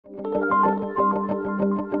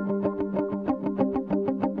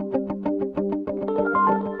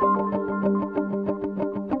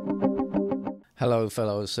Hello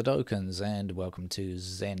fellow Sudokans and welcome to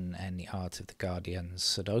Zen and the Art of the Guardian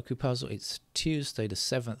Sudoku puzzle. It's Tuesday the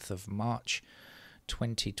 7th of March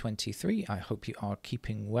 2023. I hope you are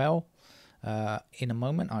keeping well. In a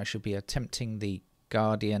moment I shall be attempting the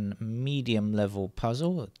Guardian medium level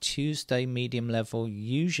puzzle. Tuesday medium level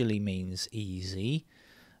usually means easy.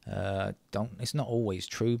 It's not always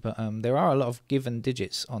true, but there are a lot of given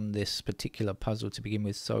digits on this particular puzzle to begin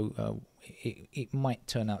with, so it might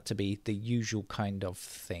turn out to be the usual kind of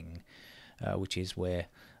thing, which is where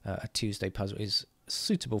a Tuesday puzzle is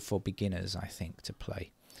suitable for beginners, I think, to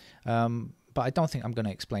play. But I don't think I'm going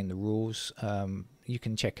to explain the rules. You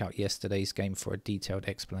can check out yesterday's game for a detailed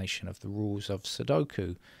explanation of the rules of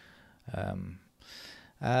Sudoku.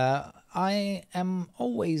 I am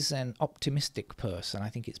always an optimistic person. I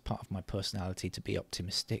think it's part of my personality to be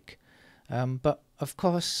optimistic. But of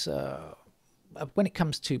course, when it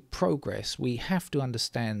comes to progress, we have to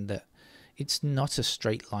understand that it's not a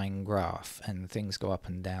straight line graph and things go up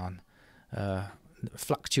and down.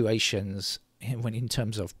 Fluctuations in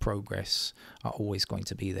terms of progress are always going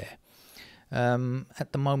to be there.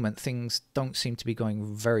 At the moment, things don't seem to be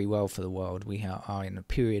going very well for the world. We are in a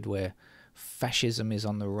period where fascism is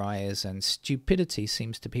on the rise and stupidity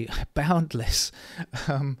seems to be boundless.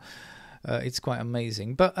 It's quite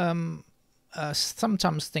amazing. But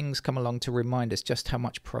sometimes things come along to remind us just how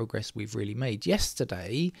much progress we've really made.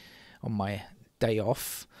 Yesterday, on my day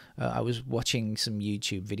off, I was watching some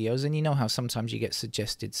YouTube videos, and you know how sometimes you get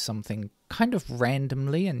suggested something kind of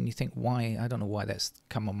randomly and you think, why? I don't know why that's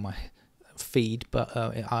come on my feed, but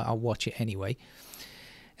I'll watch it anyway.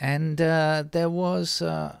 And there was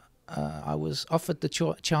I was offered the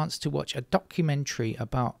chance to watch a documentary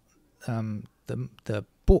about the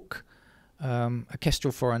book A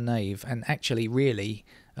Kestrel for a Knave, and actually really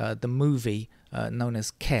the movie known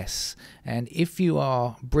as Kess. And if you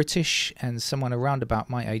are British and someone around about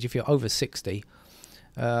my age, if you're over 60,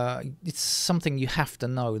 it's something you have to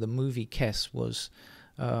know. The movie Kess was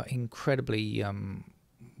incredibly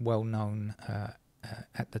well known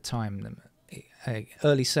at the time.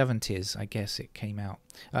 Early 70s, I guess it came out.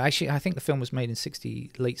 Actually, I think the film was made in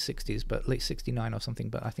late 60s, but late 69 or something.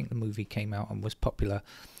 But I think the movie came out and was popular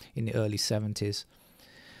in the early 70s.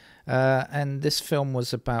 And this film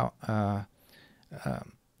was about, first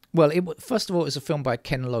of all, it was a film by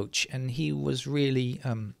Ken Loach, and he was really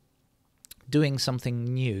doing something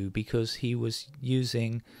new because he was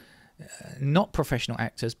using not professional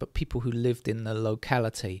actors, but people who lived in the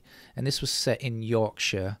locality. And this was set in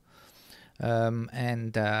Yorkshire.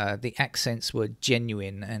 And the accents were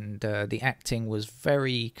genuine, and the acting was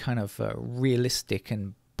very kind of realistic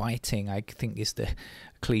and biting, I think is the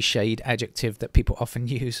cliched adjective that people often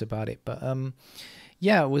use about it. But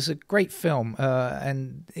yeah, it was a great film,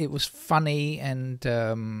 and it was funny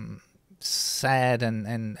and sad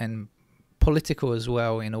and political as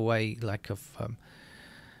well, in a way, like of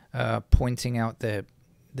pointing out the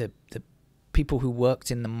people who worked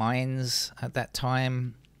in the mines at that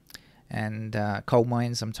time, and coal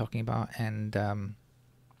mines I'm talking about, and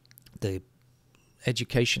the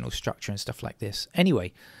educational structure and stuff like this.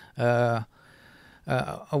 Anyway, a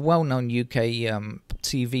well-known UK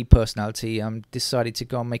TV personality decided to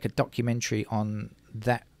go and make a documentary on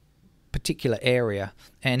that particular area,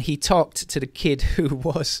 and he talked to the kid who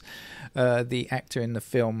was the actor in the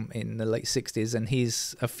film in the late 60s, and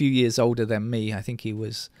he's a few years older than me. I think he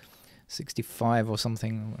was 65 or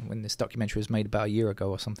something when this documentary was made, about a year ago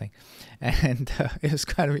or something. And it was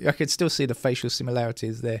kind of, I could still see the facial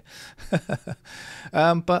similarities there.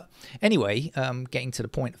 But anyway, getting to the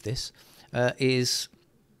point of this is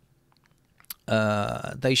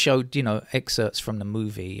they showed, you know, excerpts from the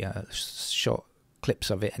movie, short clips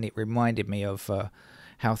of it, and it reminded me of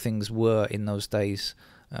how things were in those days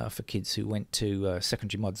for kids who went to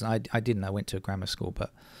secondary modern. I didn't, I went to a grammar school,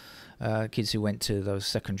 but kids who went to those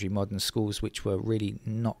secondary modern schools, which were really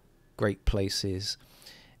not great places.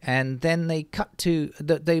 And then they cut to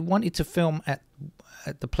they wanted to film at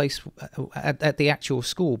the place at the actual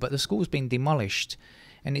school, but the school's been demolished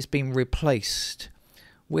and it's been replaced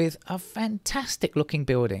with a fantastic looking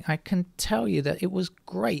building. I can tell you that it was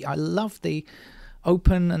great. I loved the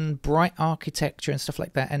open and bright architecture and stuff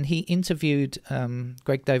like that. And he interviewed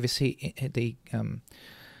Greg Davis, the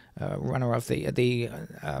runner of the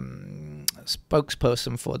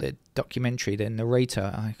spokesperson for the documentary, the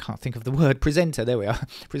narrator, I can't think of the word, presenter, there we are,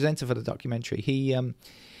 presenter for the documentary. He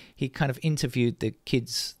kind of interviewed the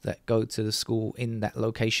kids that go to the school in that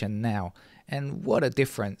location now, and what a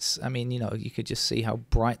difference. I mean, you know, you could just see how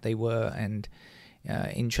bright they were, and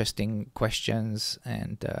interesting questions,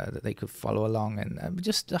 and that they could follow along, and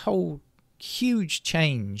just a whole huge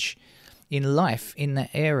change in life in that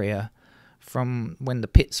area from when the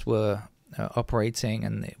pits were operating,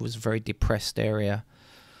 and it was a very depressed area.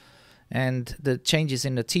 And the changes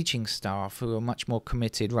in the teaching staff, who are much more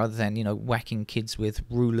committed, rather than, you know, whacking kids with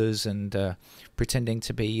rulers and pretending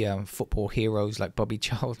to be football heroes like Bobby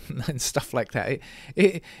Charlton and stuff like that.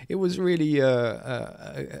 It was really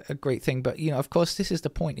a great thing. But, you know, of course, this is the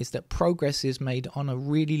point, is that progress is made on a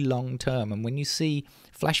really long term. And when you see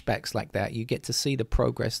flashbacks like that, you get to see the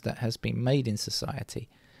progress that has been made in society.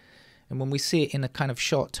 And when we see it in a kind of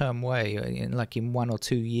short-term way, like in 1 or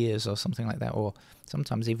 2 years or something like that, or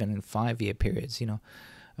sometimes even in 5-year periods, you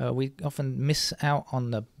know, we often miss out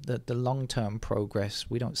on the long-term progress.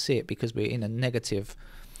 We don't see it because we're in a negative.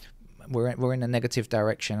 We're in a negative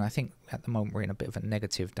direction. I think at the moment we're in a bit of a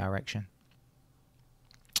negative direction.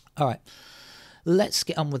 All right, let's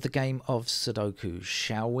get on with the game of Sudoku,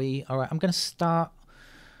 shall we? All right, I'm going to start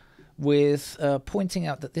with pointing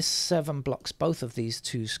out that this 7 blocks both of these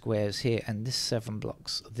 2 squares here, and this 7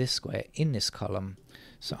 blocks this square in this column.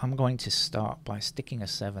 So I'm going to start by sticking a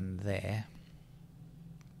 7 there.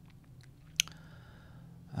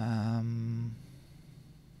 And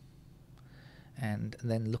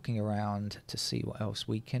then looking around to see what else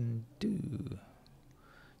we can do.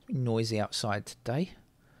 It's been noisy outside today.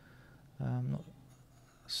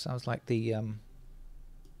 Sounds like the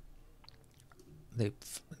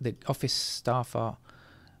office staff are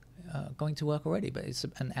going to work already, but it's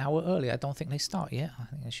an hour early. I don't think they start yet. I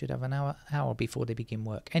think they should have an hour before they begin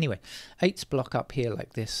work. Anyway, 8's block up here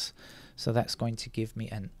like this, so that's going to give me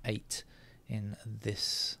an 8 in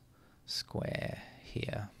this square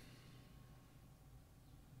here.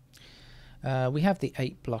 We have the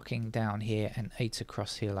 8 blocking down here and 8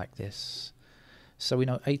 across here like this. So we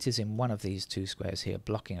know 8 is in one of these 2 squares here,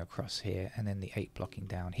 blocking across here, and then the 8 blocking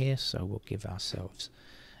down here. So we'll give ourselves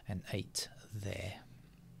an 8 there.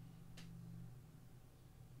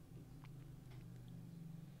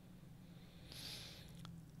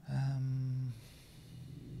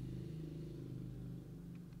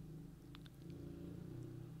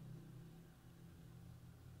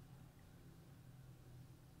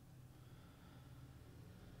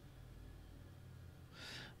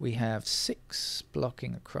 We have 6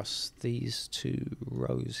 blocking across these 2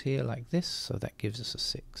 rows here like this, so that gives us a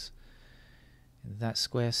 6. In that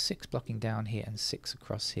square, 6 blocking down here and 6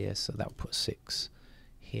 across here, so that will put 6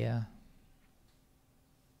 here.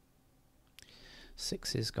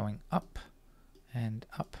 6 is going up, and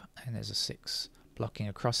there's a 6 blocking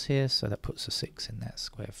across here, so that puts a 6 in that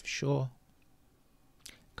square for sure.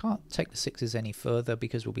 Can't take the 6s any further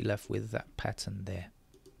because we'll be left with that pattern there.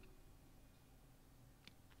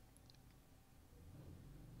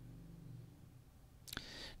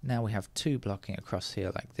 Now we have 2 blocking across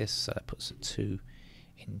here like this, so that puts a 2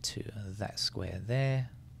 into that square there.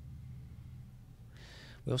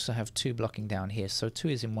 We also have 2 blocking down here, so 2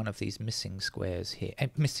 is in one of these missing squares here.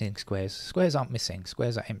 Missing squares. Squares aren't missing,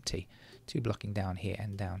 squares are empty. 2 blocking down here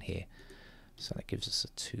and down here. So that gives us a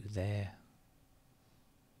 2 there.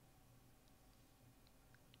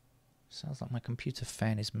 Sounds like my computer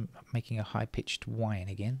fan is making a high-pitched whine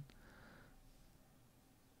again.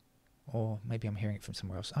 Or maybe I'm hearing it from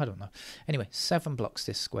somewhere else. I don't know. Anyway, 7 blocks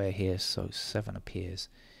this square here, so 7 appears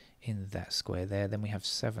in that square there. Then we have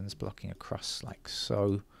 7s blocking across like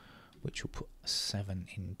so, which will put 7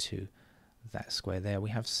 into that square there. We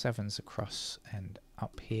have 7s across and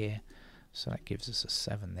up here, so that gives us a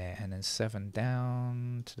 7 there. And then 7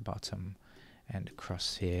 down to the bottom and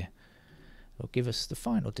across here. It'll give us the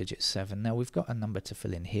final digit 7. Now we've got a number to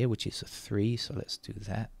fill in here, which is a 3, so let's do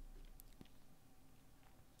that.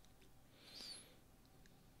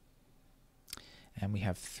 And we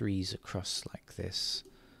have 3s across like this,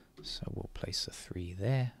 so we'll place a 3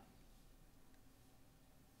 there.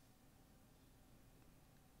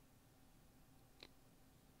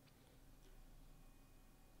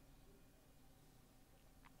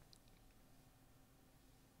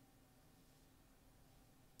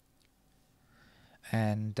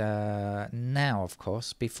 And now, of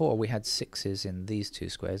course, before we had 6s in these 2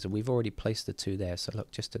 squares, and we've already placed the 2 there. So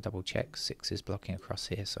look, just to double check, 6 is blocking across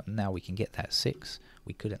here. So now we can get that 6.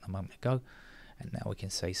 We couldn't a moment ago. And now we can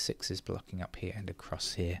say 6 is blocking up here and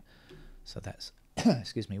across here. So that's,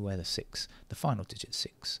 excuse me, where the 6, the final digit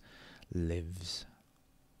 6, lives.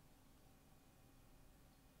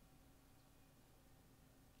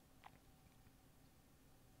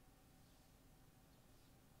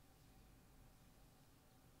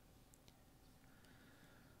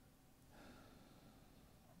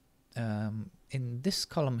 In this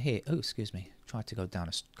column here, oh excuse me, try to go down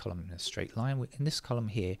a column in a straight line. In this column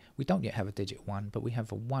here, we don't yet have a digit 1, but we have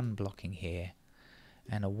a 1 blocking here,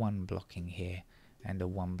 and a 1 blocking here, and a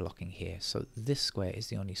 1 blocking here. So this square is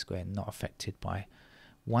the only square not affected by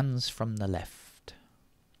ones from the left.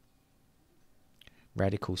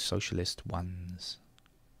 Radical socialist ones.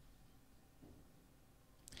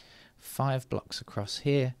 5 blocks across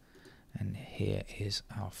here, and here is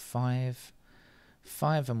our 5.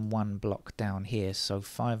 5 and 1 block down here, so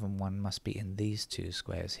 5 and 1 must be in these two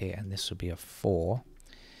squares here, and this will be a 4.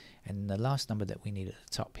 And the last number that we need at the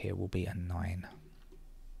top here will be a 9.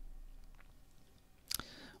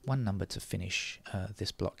 One number to finish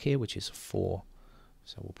this block here, which is a 4,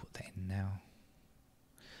 so we'll put that in now.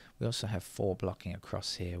 We also have 4 blocking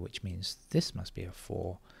across here, which means this must be a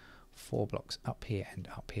 4. 4 blocks up here and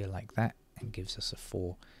up here like that, and gives us a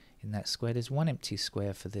 4 in that square. There's one empty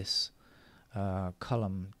square for this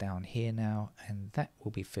column down here now, and that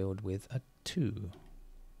will be filled with a 2.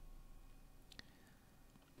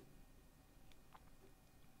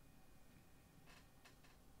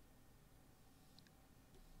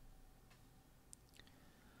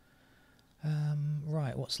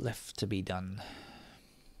 Right, what's left to be done?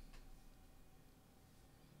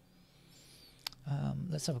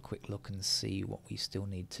 Let's have a quick look and see what we still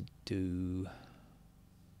need to do.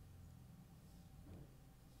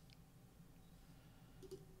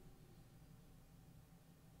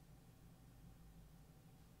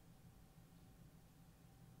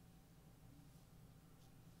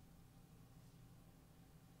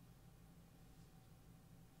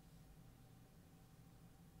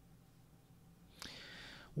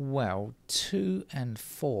 Well, 2 and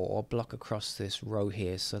 4 block across this row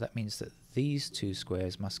here, so that means that these two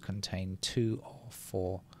squares must contain 2 or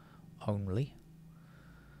 4 only.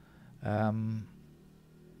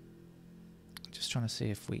 Just trying to see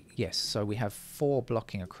if we... Yes, so we have 4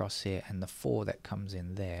 blocking across here, and the 4 that comes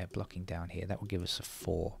in there, blocking down here, that will give us a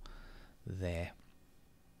 4 there.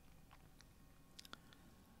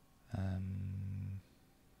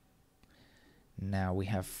 Now we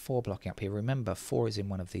have 4 blocking up here. Remember, 4 is in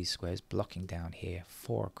one of these squares, blocking down here,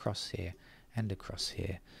 4 across here, and across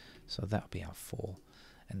here. So that'll be our 4.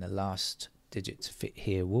 And the last digit to fit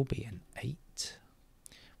here will be an 8.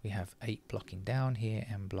 We have 8 blocking down here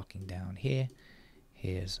and blocking down here.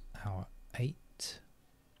 Here's our 8.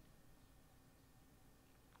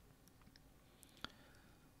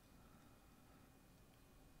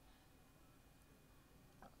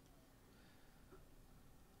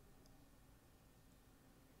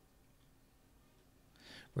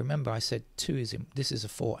 Remember, I said 2 is in, this is a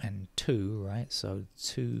 4 and 2, right? So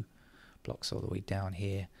 2 blocks all the way down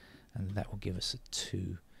here, and that will give us a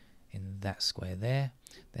 2 in that square there.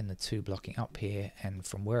 Then the 2 blocking up here, and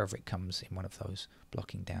from wherever it comes in one of those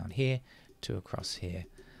blocking down here, 2 across here.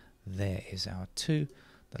 There is our 2.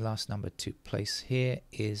 The last number to place here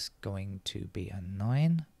is going to be a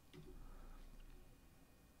 9.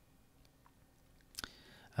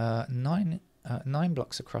 9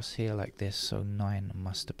 blocks across here like this, so 9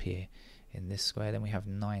 must appear in this square. Then we have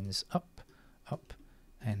 9s up, up,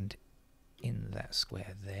 and in that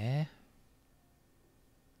square there.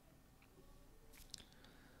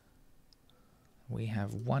 We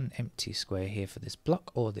have one empty square here for this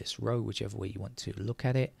block, or this row, whichever way you want to look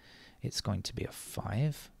at it. It's going to be a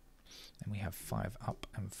 5. And we have 5 up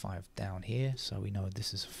and 5 down here, so we know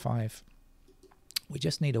this is a 5. We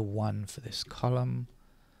just need a 1 for this column.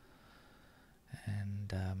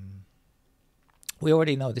 And we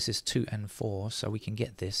already know this is 2 and 4, so we can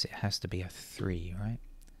get this. It has to be a 3, right?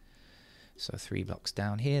 So 3 blocks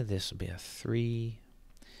down here, this will be a 3.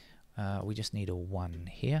 We just need a 1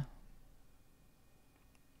 here.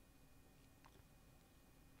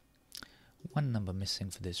 1 number missing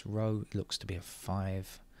for this row. It looks to be a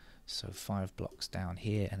 5. So 5 blocks down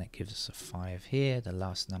here, and it gives us a 5 here. The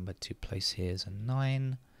last number to place here is a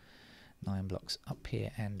 9. 9 blocks up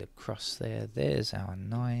here and across there. There's our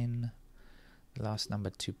 9. The last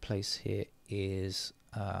number to place here is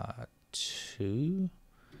 2.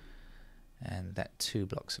 And that 2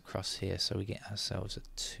 blocks across here, so we get ourselves a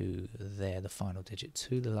 2 there, the final digit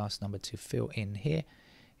 2. The last number to fill in here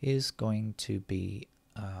is going to be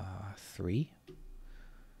 3.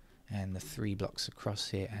 And the 3 blocks across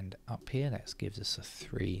here and up here, that gives us a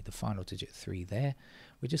 3, the final digit 3 there.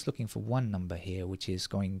 We're just looking for one number here, which is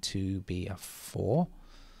going to be a 4.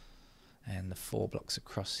 And the 4 blocks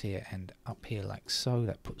across here and up here like so.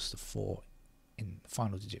 That puts the 4 in,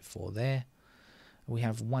 final digit 4 there. We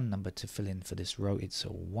have one number to fill in for this row. It's a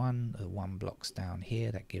 1. The 1 blocks down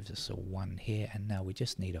here. That gives us a 1 here. And now we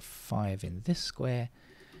just need a 5 in this square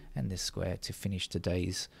and this square to finish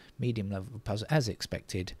today's medium level puzzle. As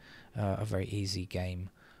expected, a very easy game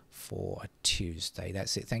for a Tuesday.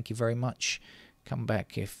 That's it. Thank you very much. Come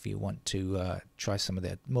back if you want to try some of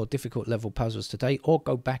the more difficult level puzzles today, or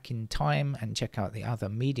go back in time and check out the other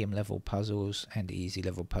medium level puzzles and easy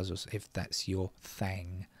level puzzles if that's your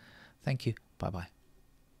thing. Thank you. Bye bye.